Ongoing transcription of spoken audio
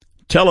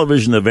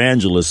Television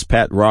evangelist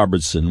Pat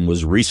Robertson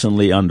was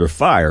recently under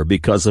fire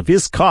because of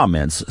his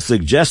comments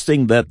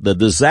suggesting that the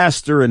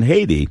disaster in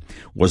Haiti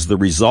was the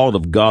result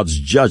of God's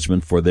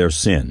judgment for their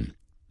sin.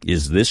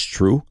 Is this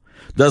true?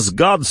 Does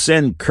God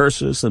send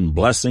curses and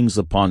blessings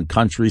upon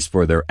countries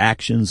for their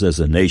actions as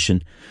a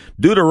nation?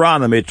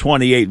 Deuteronomy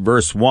 28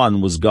 verse 1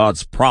 was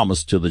God's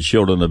promise to the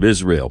children of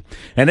Israel.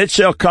 And it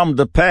shall come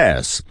to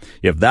pass,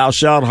 if thou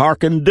shalt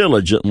hearken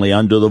diligently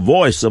unto the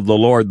voice of the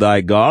Lord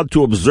thy God,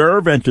 to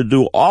observe and to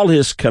do all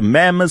his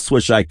commandments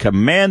which I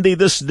command thee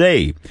this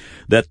day,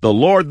 that the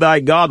Lord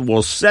thy God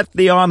will set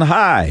thee on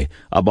high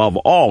above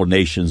all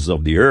nations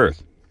of the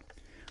earth.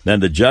 Then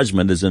the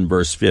judgment is in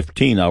verse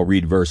 15. I'll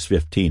read verse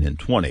 15 and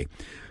 20.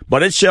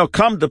 But it shall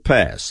come to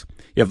pass,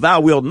 if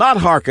thou wilt not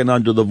hearken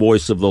unto the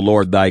voice of the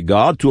Lord thy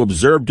God, to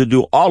observe to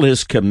do all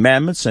his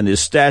commandments and his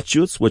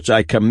statutes, which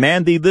I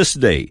command thee this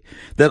day,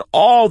 that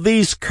all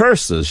these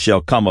curses shall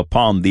come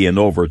upon thee and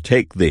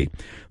overtake thee.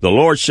 The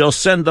Lord shall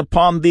send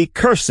upon thee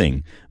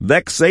cursing,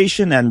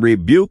 vexation, and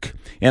rebuke,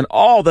 and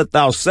all that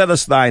thou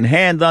settest thine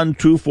hand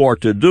unto for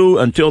to do,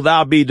 until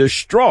thou be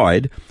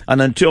destroyed,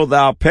 and until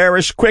thou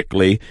perish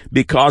quickly,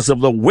 because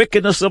of the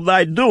wickedness of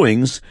thy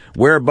doings,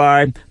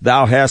 whereby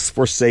thou hast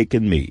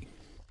forsaken me.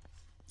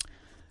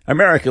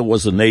 America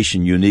was a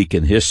nation unique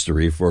in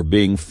history for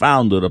being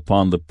founded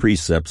upon the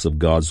precepts of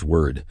God's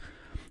Word.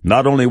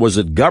 Not only was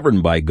it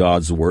governed by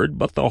God's Word,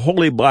 but the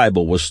Holy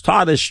Bible was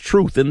taught as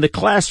truth in the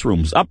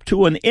classrooms up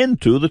to and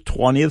into the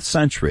 20th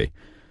century.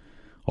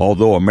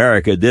 Although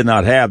America did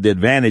not have the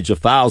advantage of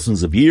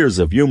thousands of years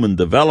of human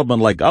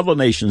development like other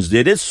nations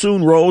did, it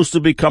soon rose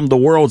to become the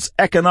world's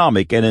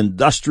economic and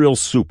industrial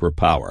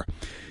superpower.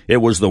 It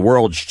was the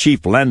world's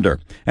chief lender,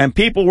 and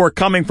people were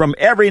coming from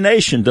every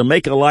nation to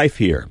make a life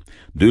here.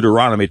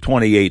 Deuteronomy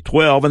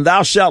 28:12, and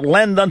thou shalt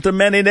lend unto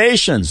many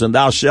nations, and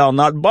thou shalt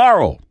not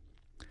borrow.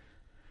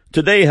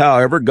 Today,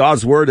 however,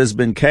 God's word has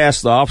been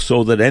cast off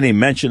so that any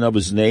mention of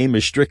his name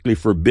is strictly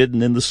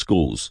forbidden in the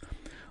schools.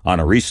 On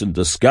a recent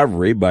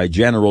discovery by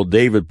General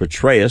David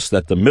Petraeus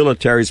that the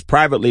military's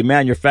privately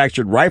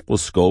manufactured rifle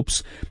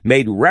scopes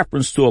made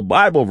reference to a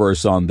Bible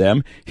verse on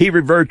them, he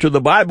referred to the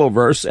Bible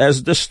verse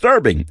as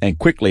disturbing and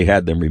quickly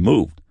had them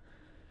removed.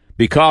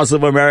 Because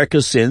of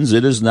America's sins,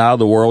 it is now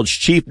the world's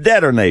chief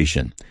debtor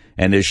nation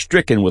and is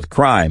stricken with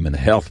crime and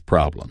health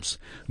problems.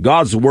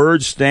 God's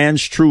word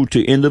stands true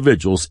to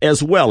individuals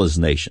as well as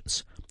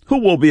nations. Who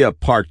will be a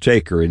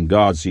partaker in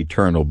God's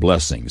eternal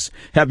blessings?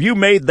 Have you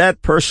made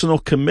that personal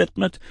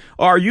commitment?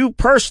 Are you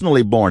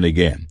personally born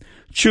again?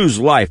 Choose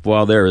life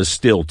while there is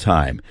still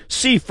time.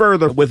 See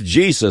further with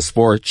Jesus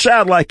for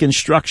childlike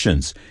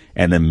instructions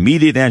and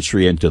immediate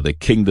entry into the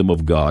kingdom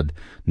of God.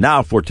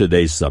 Now for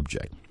today's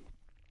subject.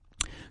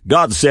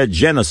 God said,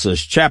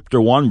 Genesis chapter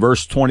 1,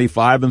 verse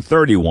 25 and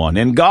 31,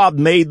 and God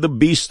made the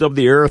beasts of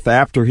the earth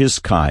after his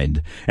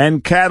kind,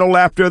 and cattle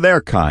after their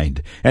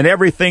kind, and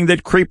everything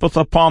that creepeth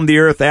upon the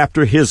earth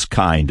after his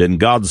kind. And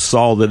God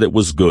saw that it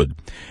was good.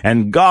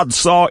 And God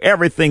saw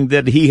everything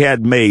that he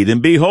had made,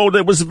 and behold,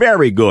 it was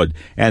very good.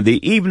 And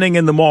the evening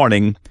and the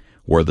morning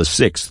were the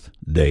sixth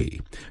day.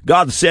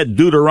 God said,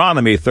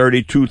 Deuteronomy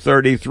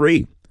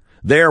 32:33,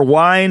 their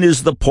wine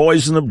is the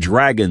poison of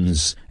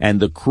dragons and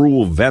the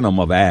cruel venom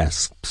of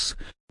asps.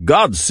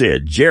 God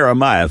said,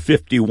 Jeremiah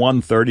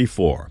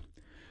 51:34,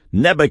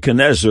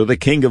 Nebuchadnezzar the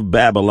king of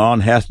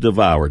Babylon hath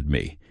devoured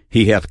me.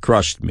 He hath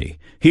crushed me.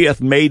 He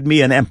hath made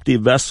me an empty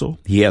vessel.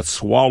 He hath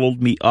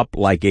swallowed me up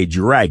like a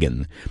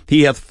dragon.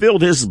 He hath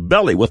filled his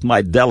belly with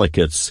my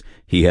delicates.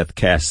 He hath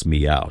cast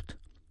me out.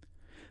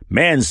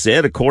 Man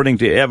said, according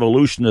to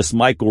evolutionist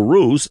Michael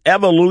Ruse,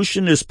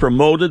 evolution is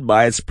promoted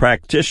by its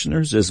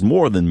practitioners as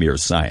more than mere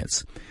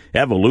science.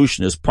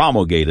 Evolution is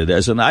promulgated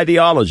as an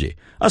ideology,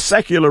 a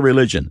secular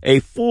religion, a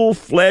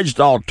full-fledged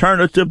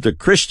alternative to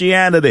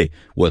Christianity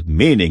with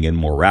meaning and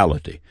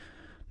morality.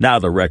 Now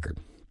the record.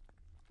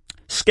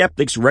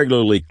 Skeptics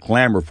regularly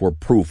clamor for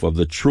proof of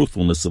the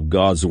truthfulness of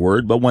God's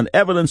word, but when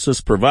evidence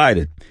is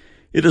provided,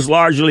 it is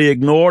largely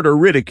ignored or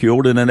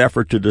ridiculed in an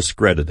effort to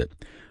discredit it.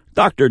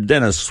 Dr.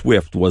 Dennis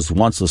Swift was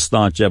once a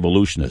staunch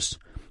evolutionist.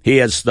 He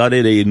had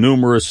studied at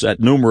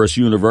numerous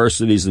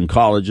universities and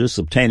colleges,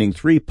 obtaining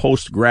 3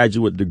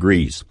 postgraduate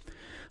degrees.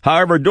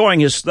 However, during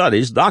his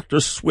studies, Dr.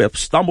 Swift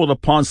stumbled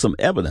upon some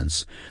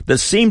evidence that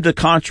seemed to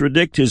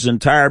contradict his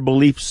entire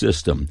belief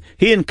system.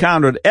 He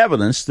encountered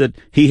evidence that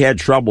he had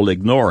trouble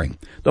ignoring.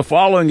 The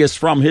following is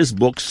from his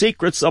book,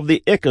 Secrets of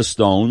the Ica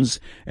Stones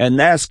and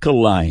Nazca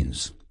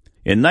Lines.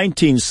 In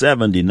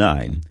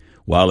 1979,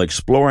 while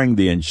exploring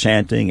the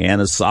enchanting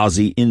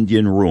Anasazi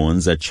Indian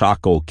ruins at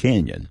Chaco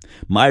Canyon,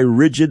 my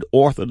rigid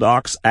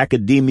Orthodox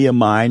academia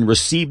mind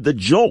received a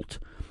jolt.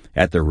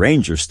 At the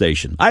ranger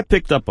station, I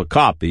picked up a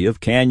copy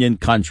of Canyon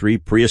Country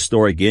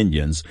Prehistoric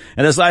Indians,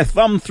 and as I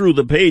thumbed through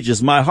the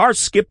pages, my heart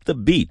skipped a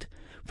beat.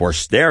 For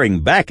staring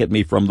back at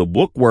me from the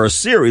book were a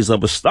series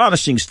of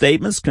astonishing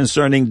statements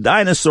concerning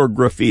dinosaur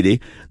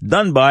graffiti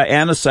done by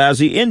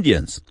Anasazi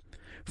Indians.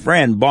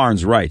 Fran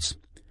Barnes writes,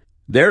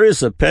 There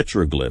is a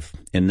petroglyph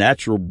in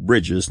Natural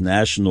Bridges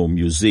National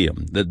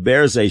Museum that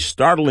bears a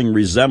startling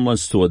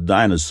resemblance to a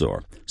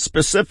dinosaur,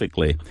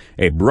 specifically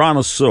a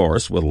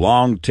brontosaurus with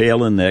long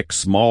tail and neck,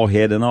 small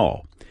head and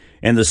all.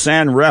 In the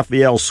San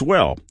Rafael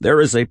Swell,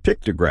 there is a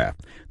pictograph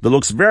that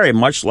looks very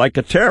much like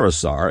a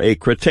pterosaur, a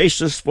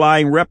Cretaceous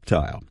flying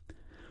reptile.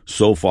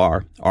 So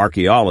far,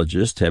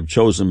 archaeologists have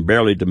chosen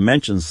barely to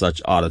mention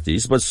such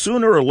oddities, but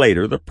sooner or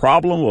later the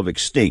problem of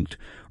extinct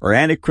or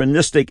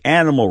anachronistic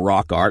animal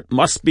rock art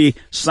must be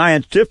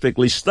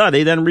scientifically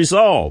studied and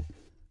resolved.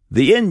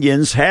 The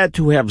Indians had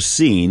to have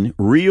seen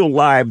real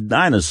live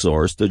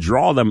dinosaurs to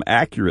draw them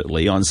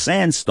accurately on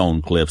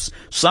sandstone cliffs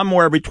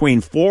somewhere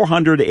between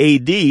 400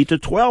 A.D. to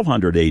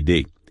 1200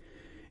 A.D.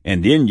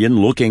 An Indian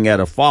looking at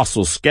a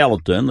fossil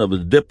skeleton of a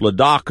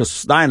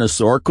Diplodocus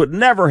dinosaur could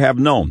never have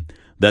known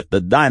that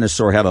the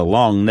dinosaur had a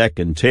long neck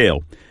and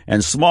tail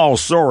and small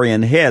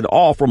saurian head,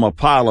 all from a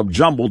pile of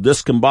jumbled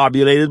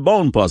discombobulated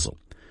bone puzzle.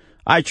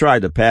 I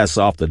tried to pass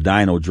off the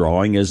dino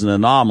drawing as an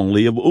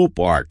anomaly of oop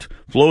art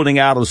floating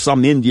out of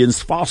some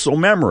Indian's fossil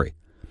memory.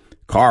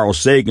 Carl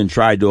Sagan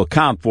tried to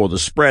account for the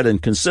spread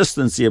and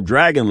consistency of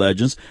dragon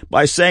legends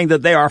by saying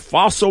that they are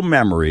fossil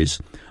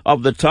memories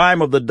of the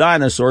time of the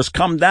dinosaurs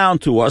come down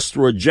to us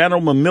through a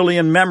general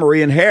mammalian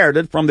memory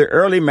inherited from the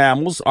early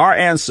mammals, our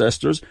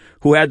ancestors,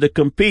 who had to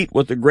compete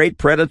with the great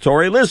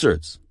predatory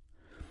lizards.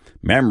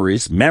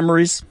 Memories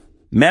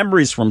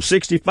from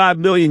 65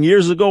 million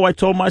years ago, I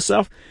told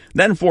myself.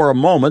 Then for a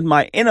moment,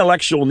 my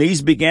intellectual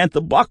knees began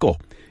to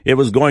buckle. It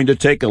was going to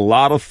take a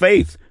lot of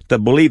faith to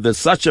believe that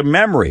such a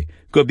memory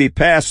could be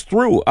passed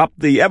through up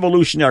the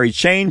evolutionary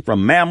chain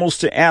from mammals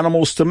to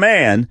animals to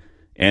man.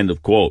 End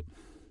of quote.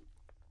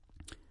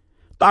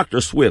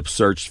 Dr. Swift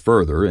searched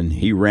further, and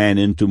he ran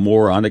into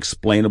more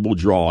unexplainable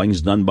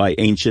drawings done by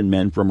ancient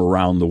men from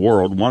around the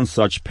world. One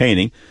such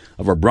painting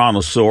of a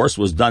brontosaurus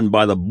was done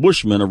by the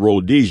Bushmen of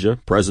Rhodesia,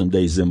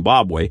 present-day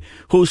Zimbabwe,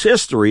 whose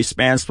history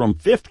spans from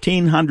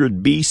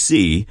 1500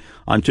 B.C.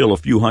 until a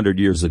few hundred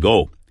years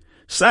ago.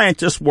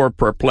 Scientists were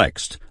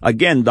perplexed.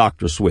 Again,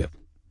 Dr. Swift.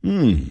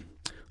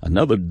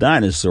 Another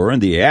dinosaur in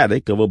the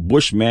attic of a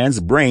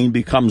bushman's brain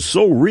becomes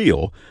so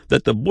real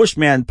that the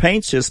bushman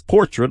paints his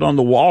portrait on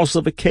the walls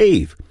of a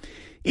cave.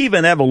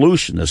 Even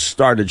evolutionists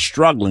started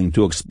struggling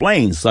to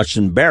explain such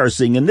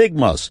embarrassing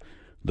enigmas.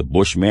 The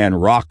bushman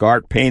rock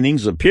art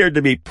paintings appeared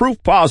to be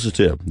proof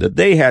positive that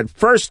they had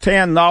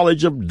first-hand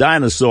knowledge of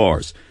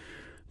dinosaurs.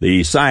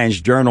 The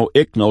science journal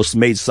Ichnos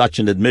made such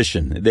an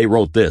admission. They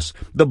wrote this: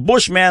 the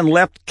bushman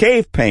left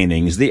cave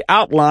paintings the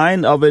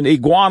outline of an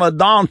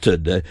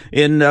iguanodontid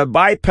in a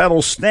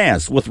bipedal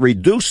stance with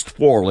reduced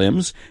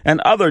forelimbs and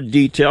other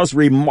details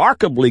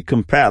remarkably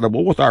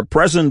compatible with our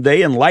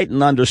present-day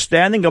enlightened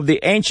understanding of the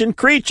ancient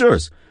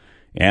creatures.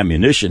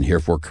 Ammunition here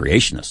for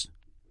creationists.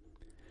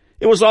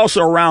 It was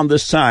also around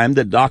this time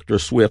that Dr.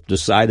 Swift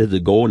decided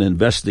to go and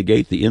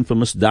investigate the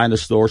infamous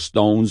dinosaur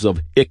stones of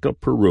Ica,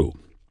 Peru.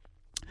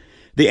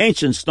 The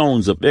ancient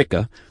stones of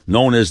Ica,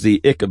 known as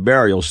the Ica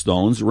burial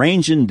stones,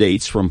 range in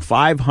dates from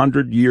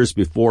 500 years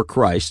before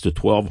Christ to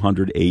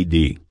 1200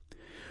 A.D.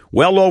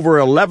 Well over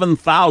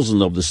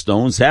 11,000 of the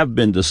stones have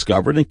been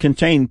discovered and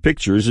contain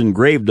pictures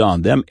engraved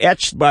on them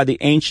etched by the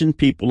ancient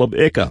people of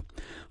Ica.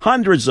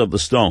 Hundreds of the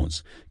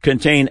stones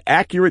contain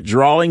accurate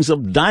drawings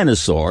of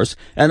dinosaurs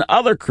and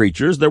other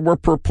creatures that were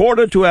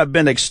purported to have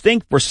been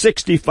extinct for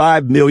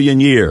 65 million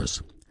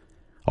years.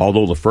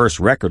 Although the first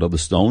record of the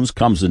stones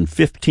comes in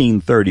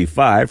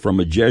 1535 from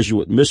a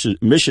Jesuit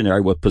missionary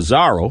with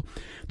Pizarro,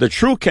 the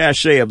true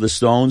cachet of the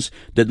stones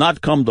did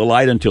not come to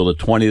light until the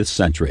 20th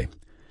century.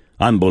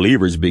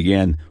 Unbelievers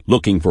began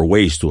looking for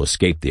ways to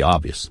escape the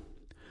obvious.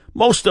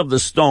 Most of the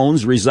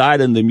stones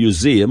reside in the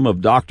museum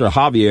of Dr.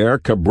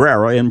 Javier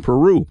Cabrera in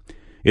Peru.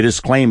 It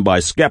is claimed by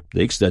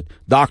skeptics that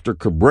Dr.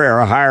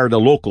 Cabrera hired a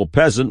local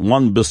peasant,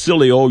 one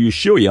Basilio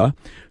Ushuaia,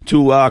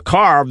 to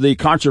carve the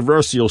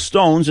controversial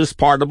stones as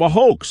part of a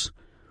hoax.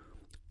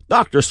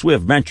 Dr.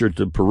 Swift ventured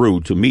to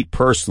Peru to meet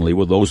personally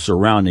with those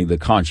surrounding the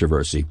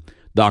controversy.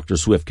 Dr.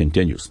 Swift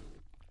continues.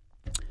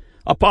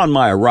 Upon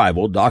my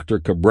arrival, Dr.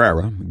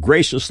 Cabrera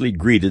graciously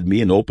greeted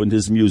me and opened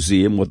his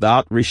museum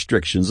without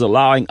restrictions,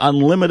 allowing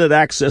unlimited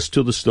access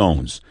to the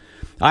stones.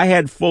 I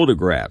had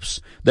photographs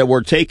that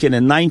were taken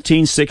in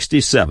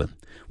 1967.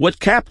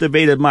 What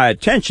captivated my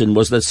attention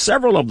was that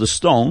several of the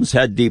stones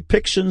had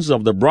depictions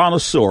of the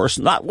brontosaurus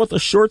not with a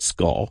short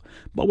skull,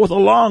 but with a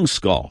long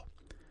skull.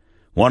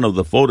 One of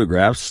the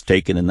photographs,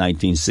 taken in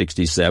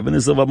 1967,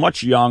 is of a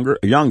much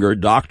younger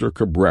Dr.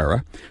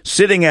 Cabrera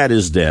sitting at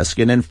his desk,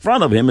 and in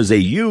front of him is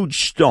a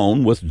huge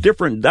stone with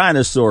different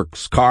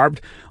dinosaurs carved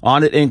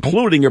on it,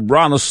 including a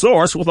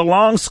brontosaurus with a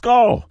long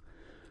skull.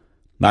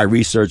 My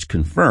research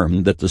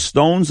confirmed that the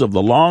stones of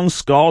the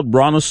long-skulled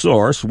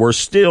brontosaurus were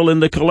still in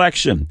the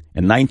collection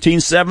in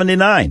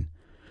 1979.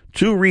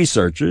 Two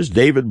researchers,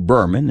 David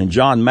Berman and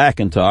John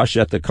McIntosh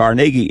at the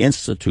Carnegie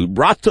Institute,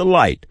 brought to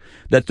light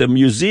that the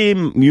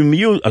museum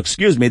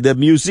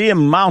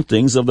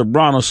mountings of the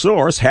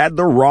brontosaurus had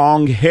the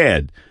wrong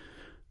head.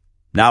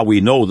 Now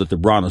we know that the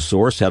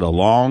brontosaurus had a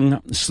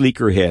long,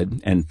 sleeker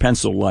head and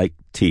pencil-like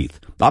teeth.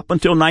 Up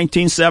until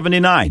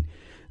 1979,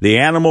 the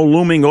animal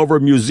looming over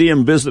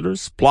museum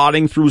visitors,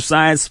 plodding through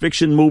science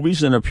fiction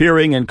movies and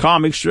appearing in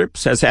comic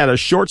strips, has had a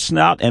short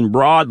snout and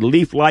broad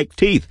leaf-like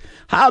teeth.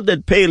 How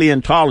did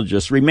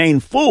paleontologists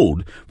remain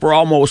fooled for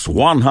almost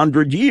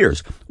 100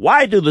 years?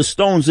 Why do the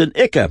stones in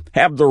Ica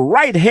have the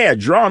right head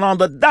drawn on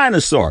the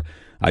dinosaur?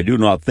 I do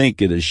not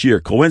think it is sheer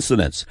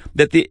coincidence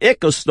that the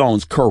Ica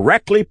stones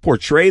correctly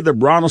portray the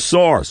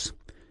brontosaurus.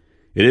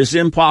 It is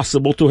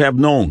impossible to have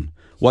known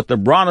what the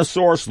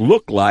brontosaurus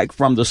looked like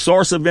from the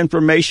source of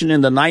information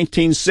in the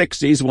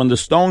 1960s when the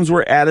stones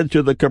were added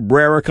to the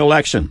Cabrera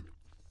collection.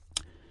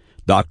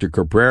 Dr.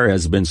 Cabrera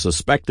has been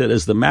suspected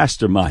as the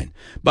mastermind,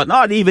 but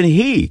not even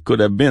he could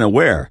have been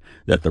aware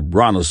that the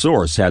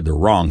brontosaurus had the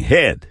wrong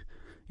head.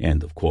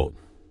 End of quote.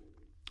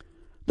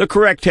 The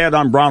correct head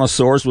on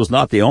brontosaurus was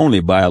not the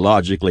only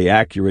biologically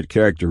accurate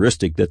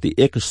characteristic that the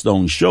Ica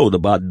stones showed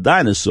about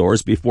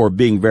dinosaurs before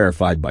being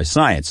verified by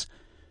science.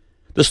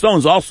 The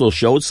stones also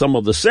showed some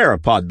of the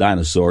sauropod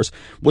dinosaurs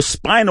with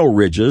spinal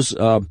ridges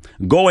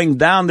going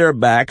down their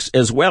backs,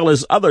 as well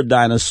as other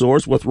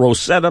dinosaurs with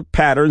rosetta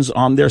patterns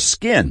on their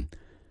skin.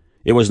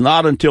 It was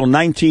not until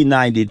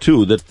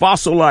 1992 that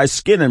fossilized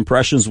skin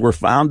impressions were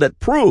found that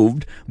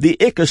proved the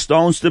Ica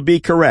stones to be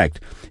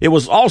correct. It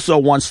was also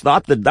once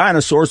thought that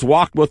dinosaurs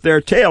walked with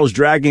their tails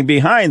dragging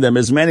behind them,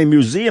 as many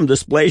museum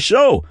displays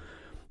show.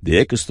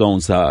 The Ica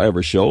stones,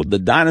 however, showed the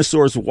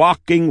dinosaurs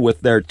walking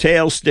with their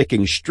tails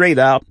sticking straight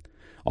out.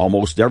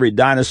 Almost every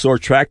dinosaur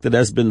track that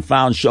has been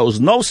found shows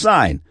no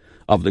sign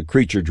of the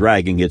creature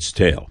dragging its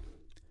tail.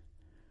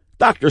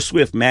 Dr.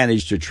 Swift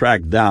managed to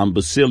track down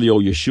Basilio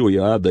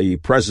Yeshuya,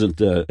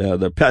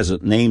 the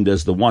peasant named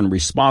as the one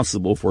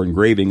responsible for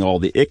engraving all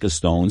the Ica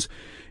stones,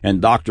 and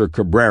Dr.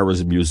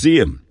 Cabrera's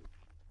museum.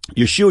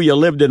 Yeshuya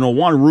lived in a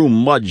one-room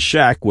mud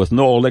shack with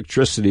no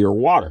electricity or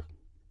water.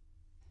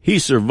 He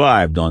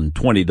survived on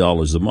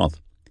 $20 a month.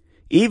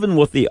 Even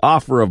with the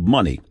offer of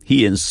money,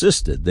 he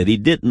insisted that he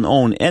didn't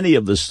own any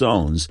of the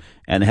stones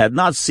and had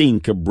not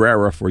seen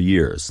Cabrera for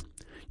years.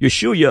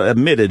 Yeshuya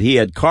admitted he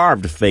had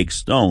carved fake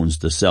stones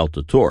to sell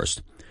to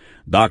tourists.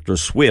 Dr.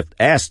 Swift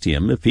asked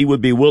him if he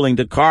would be willing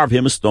to carve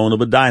him a stone of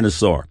a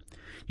dinosaur.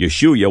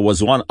 Yeshuya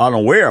was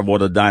unaware of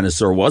what a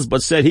dinosaur was,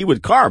 but said he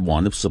would carve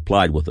one if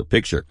supplied with a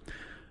picture.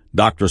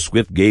 Dr.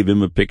 Swift gave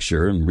him a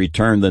picture and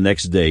returned the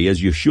next day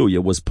as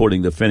Yeshuya was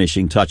putting the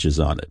finishing touches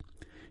on it.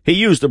 He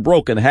used a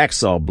broken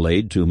hacksaw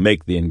blade to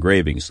make the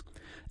engravings.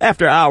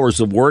 After hours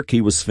of work,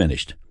 he was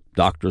finished.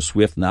 Dr.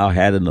 Swift now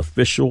had an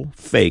official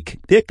fake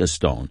Ica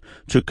stone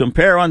to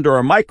compare under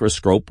a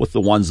microscope with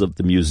the ones of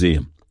the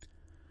museum.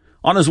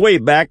 On his way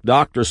back,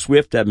 Dr.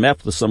 Swift had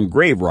met with some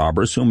grave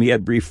robbers whom he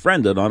had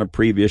befriended on a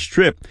previous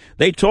trip.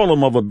 They told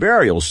him of a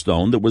burial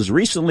stone that was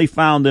recently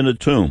found in a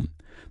tomb.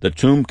 The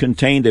tomb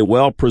contained a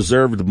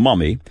well-preserved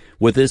mummy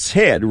with its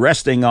head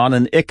resting on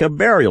an Ica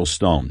burial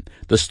stone.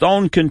 The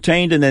stone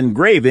contained an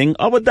engraving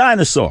of a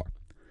dinosaur.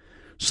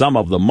 Some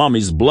of the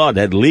mummy's blood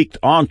had leaked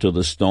onto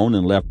the stone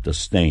and left a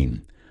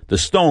stain. The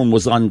stone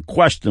was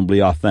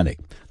unquestionably authentic.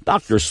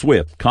 Dr.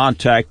 Swift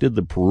contacted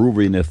the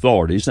Peruvian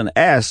authorities and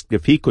asked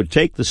if he could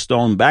take the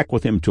stone back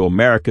with him to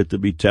America to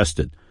be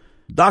tested.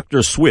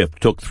 Dr. Swift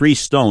took 3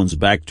 stones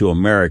back to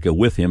America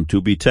with him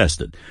to be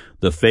tested: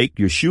 the fake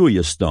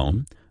Yeshuya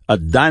stone, a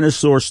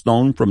dinosaur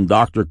stone from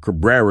Dr.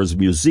 Cabrera's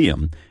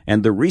museum,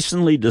 and the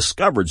recently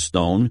discovered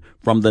stone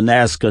from the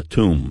Nazca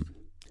tomb.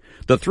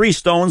 The 3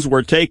 stones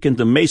were taken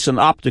to Mason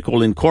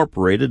Optical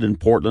Incorporated in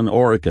Portland,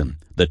 Oregon.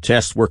 The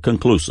tests were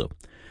conclusive.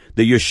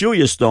 The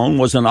Yeshuya stone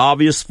was an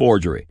obvious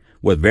forgery,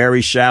 with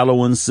very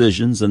shallow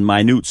incisions and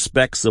minute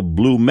specks of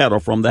blue metal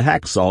from the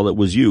hacksaw that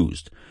was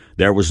used.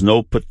 There was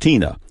no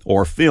patina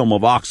or film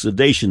of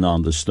oxidation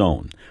on the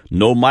stone.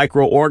 No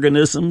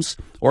microorganisms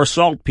or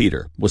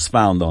saltpeter was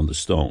found on the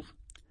stone.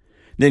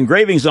 The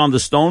engravings on the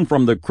stone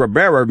from the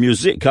Cabrera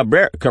Museum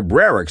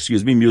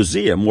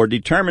were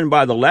determined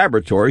by the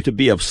laboratory to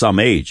be of some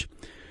age.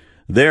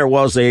 There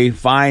was a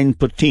fine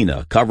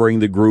patina covering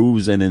the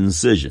grooves and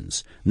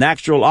incisions.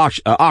 Natural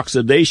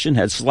oxidation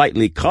had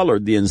slightly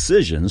colored the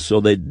incisions,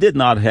 so they did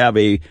not have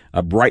a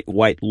bright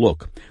white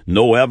look.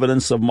 No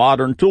evidence of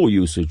modern tool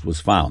usage was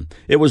found.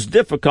 It was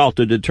difficult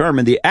to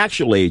determine the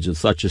actual age of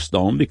such a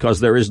stone because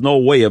there is no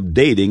way of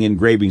dating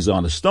engravings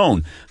on a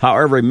stone.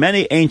 However,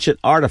 many ancient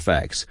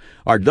artifacts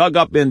are dug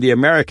up in the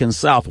American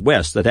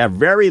Southwest that have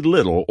very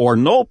little or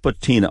no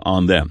patina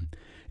on them.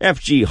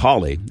 F.G.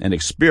 Hawley, an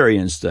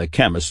experienced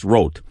chemist,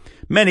 wrote,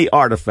 "Many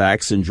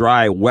artifacts in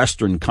dry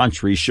western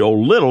countries show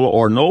little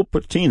or no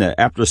patina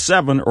after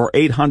 700 or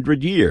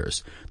 800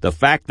 years. The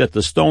fact that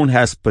the stone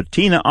has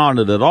patina on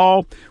it at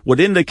all would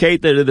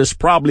indicate that it is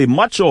probably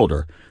much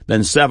older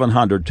than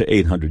 700 to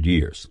 800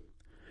 years."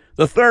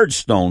 The third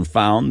stone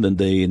found in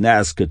the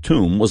Nazca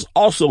tomb was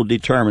also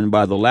determined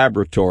by the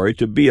laboratory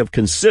to be of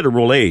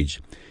considerable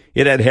age.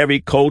 It had heavy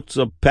coats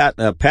of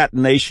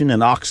patination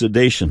and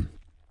oxidation.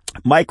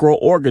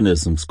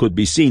 Microorganisms could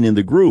be seen in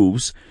the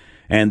grooves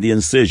and the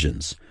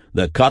incisions.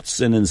 The cuts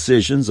and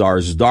incisions are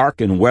as dark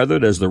and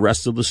weathered as the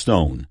rest of the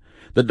stone.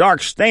 The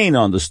dark stain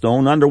on the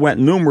stone underwent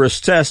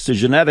numerous tests to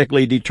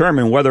genetically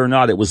determine whether or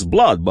not it was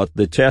blood, but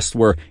the tests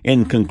were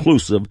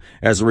inconclusive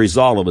as a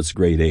result of its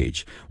great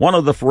age. One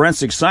of the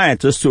forensic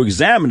scientists who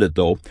examined it,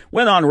 though,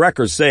 went on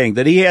record saying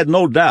that he had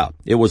no doubt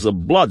it was a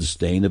blood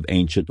stain of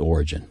ancient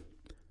origin.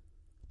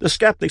 The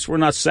skeptics were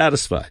not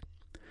satisfied.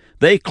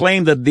 They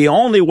claimed that the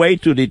only way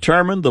to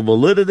determine the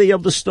validity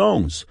of the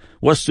stones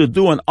was to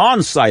do an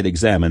on-site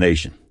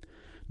examination.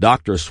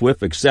 Dr.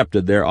 Swift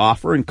accepted their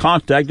offer and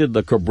contacted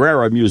the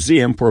Cabrera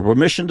Museum for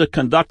permission to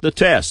conduct the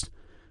test.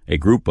 A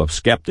group of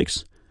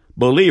skeptics,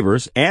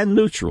 believers, and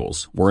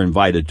neutrals were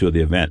invited to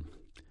the event.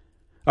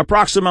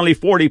 Approximately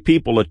 40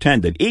 people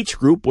attended. Each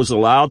group was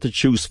allowed to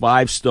choose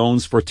 5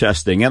 stones for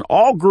testing, and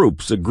all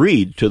groups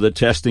agreed to the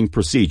testing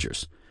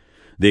procedures.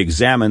 The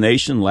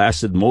examination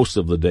lasted most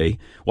of the day,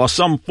 while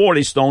some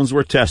 40 stones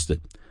were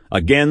tested.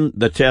 Again,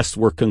 the tests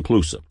were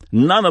conclusive.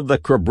 None of the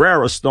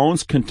Cabrera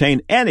stones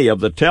contained any of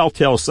the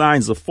telltale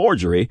signs of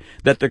forgery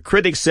that the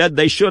critics said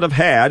they should have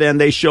had, and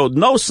they showed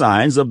no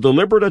signs of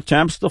deliberate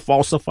attempts to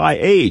falsify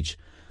age.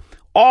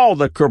 All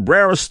the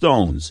Cabrera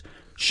stones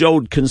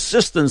showed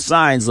consistent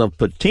signs of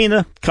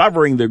patina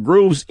covering the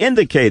grooves,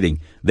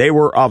 indicating they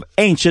were of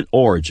ancient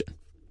origin.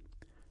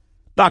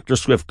 Dr.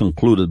 Swift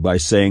concluded by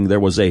saying there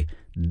was a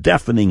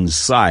deafening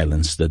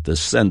silence that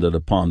descended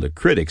upon the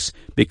critics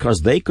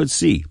because they could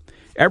see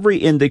every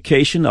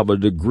indication of a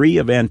degree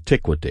of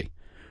antiquity.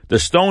 The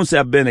stones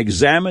have been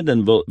examined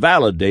and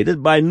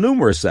validated by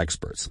numerous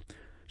experts.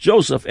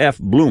 Joseph F.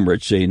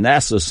 Blumrich, a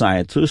NASA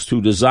scientist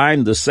who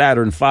designed the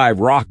Saturn V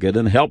rocket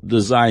and helped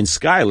design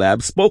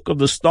Skylab, spoke of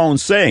the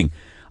stones saying,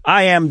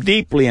 "I am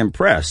deeply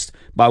impressed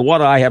by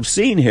what I have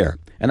seen here,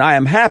 and I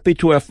am happy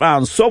to have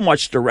found so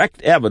much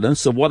direct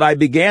evidence of what I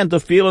began to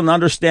feel and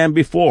understand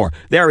before.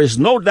 There is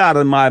no doubt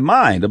in my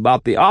mind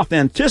about the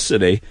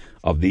authenticity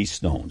of these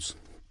stones."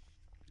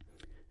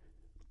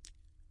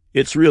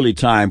 It's really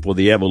time for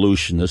the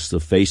evolutionists to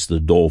face the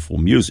doleful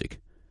music.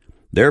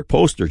 Their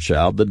poster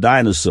child, the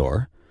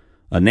dinosaur,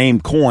 a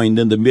name coined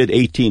in the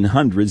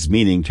mid-1800s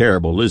meaning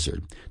terrible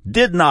lizard,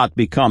 did not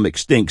become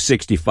extinct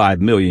 65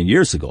 million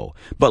years ago,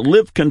 but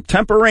lived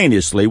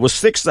contemporaneously with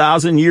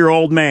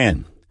 6,000-year-old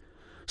man.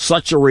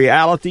 Such a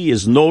reality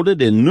is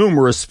noted in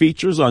numerous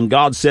features on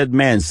God Said,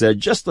 Man Said.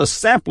 Just a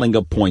sampling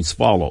of points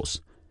follows.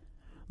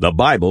 The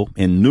Bible,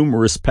 in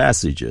numerous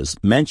passages,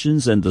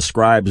 mentions and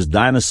describes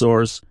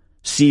dinosaurs,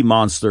 sea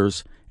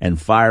monsters,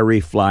 and fiery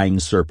flying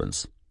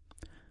serpents.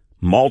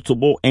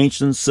 Multiple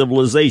ancient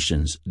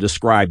civilizations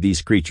describe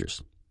these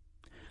creatures.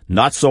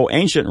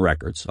 Not-so-ancient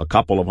records, a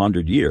couple of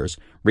 100 years,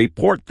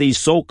 report these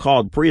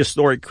so-called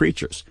prehistoric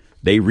creatures.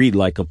 They read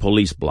like a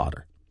police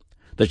blotter.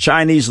 The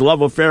Chinese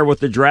love affair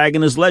with the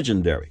dragon is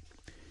legendary.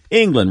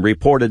 England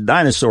reported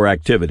dinosaur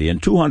activity in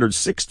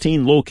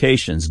 216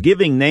 locations,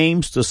 giving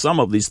names to some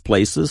of these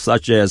places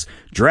such as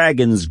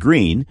Dragon's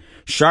Green,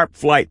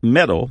 Sharpflight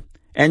Meadow,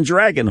 and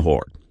Dragon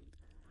Horde.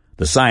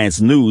 The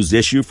Science News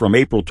issue from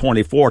April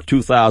 24,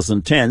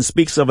 2010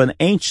 speaks of an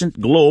ancient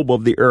globe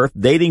of the earth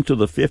dating to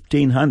the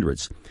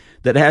 1500s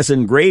that has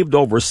engraved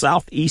over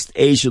Southeast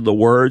Asia the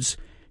words,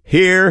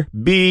 "Here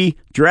be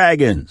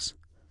dragons."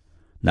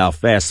 Now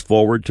fast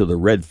forward to the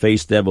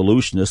red-faced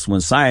evolutionists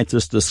when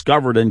scientists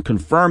discovered and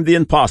confirmed the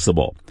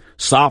impossible,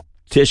 soft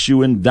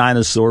tissue in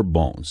dinosaur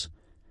bones.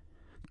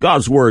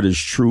 God's word is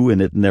true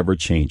and it never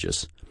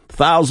changes.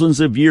 Thousands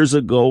of years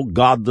ago,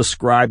 God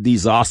described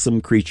these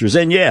awesome creatures,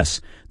 and yes,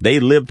 they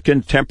lived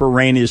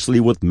contemporaneously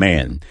with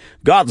man.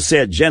 God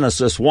said,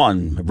 Genesis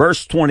 1,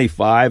 verse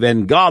 25,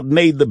 "And God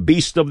made the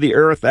beast of the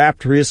earth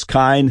after his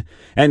kind,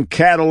 and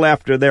cattle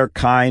after their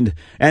kind,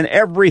 and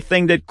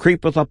everything that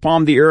creepeth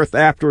upon the earth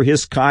after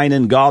his kind,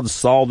 and God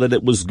saw that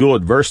it was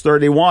good." Verse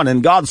 31,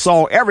 "And God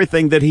saw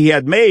everything that he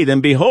had made,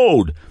 and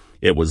behold,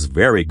 it was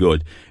very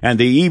good. And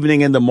the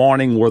evening and the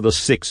morning were the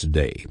 6th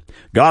day.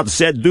 God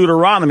said,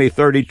 Deuteronomy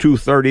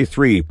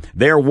 32:33,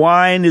 "Their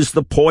wine is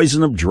the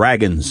poison of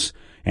dragons,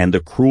 and the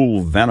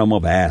cruel venom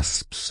of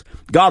asps."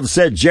 God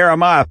said,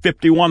 Jeremiah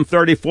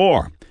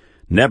 51:34,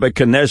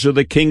 "Nebuchadnezzar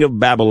the king of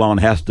Babylon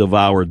hath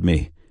devoured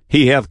me.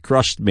 He hath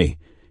crushed me.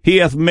 He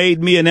hath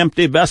made me an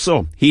empty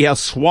vessel. He hath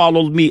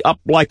swallowed me up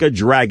like a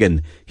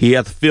dragon. He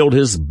hath filled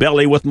his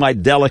belly with my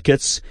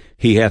delicates.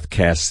 He hath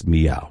cast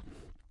me out."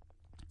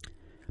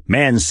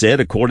 Man said,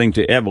 according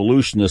to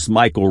evolutionist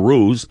Michael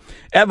Ruse,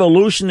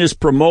 evolution is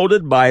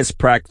promoted by its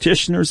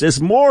practitioners as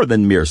more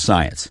than mere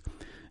science.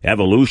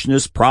 Evolution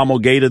is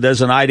promulgated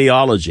as an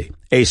ideology,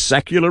 a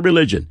secular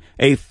religion,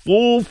 a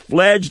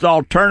full-fledged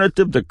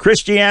alternative to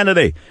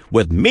Christianity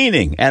with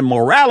meaning and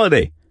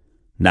morality.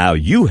 Now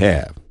you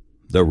have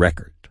the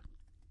record.